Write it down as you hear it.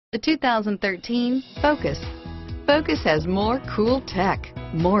The 2013 Focus. Focus has more cool tech,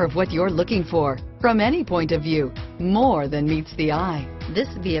 more of what you're looking for. From any point of view, more than meets the eye. This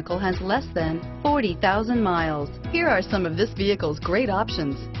vehicle has less than 40,000 miles. Here are some of this vehicle's great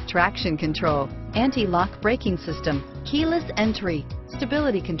options: traction control, anti-lock braking system, keyless entry,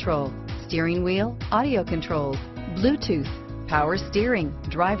 stability control, steering wheel audio controls, Bluetooth, power steering,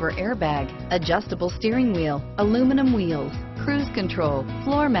 driver airbag, adjustable steering wheel, aluminum wheels, cruise control,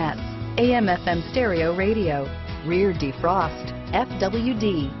 floor mats, AM/FM stereo radio, rear defrost,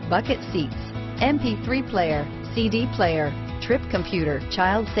 FWD, bucket seats, MP3 player, CD player, trip computer,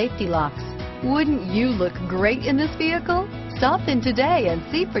 child safety locks. Wouldn't you look great in this vehicle? Stop in today and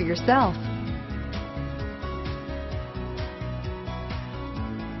see for yourself.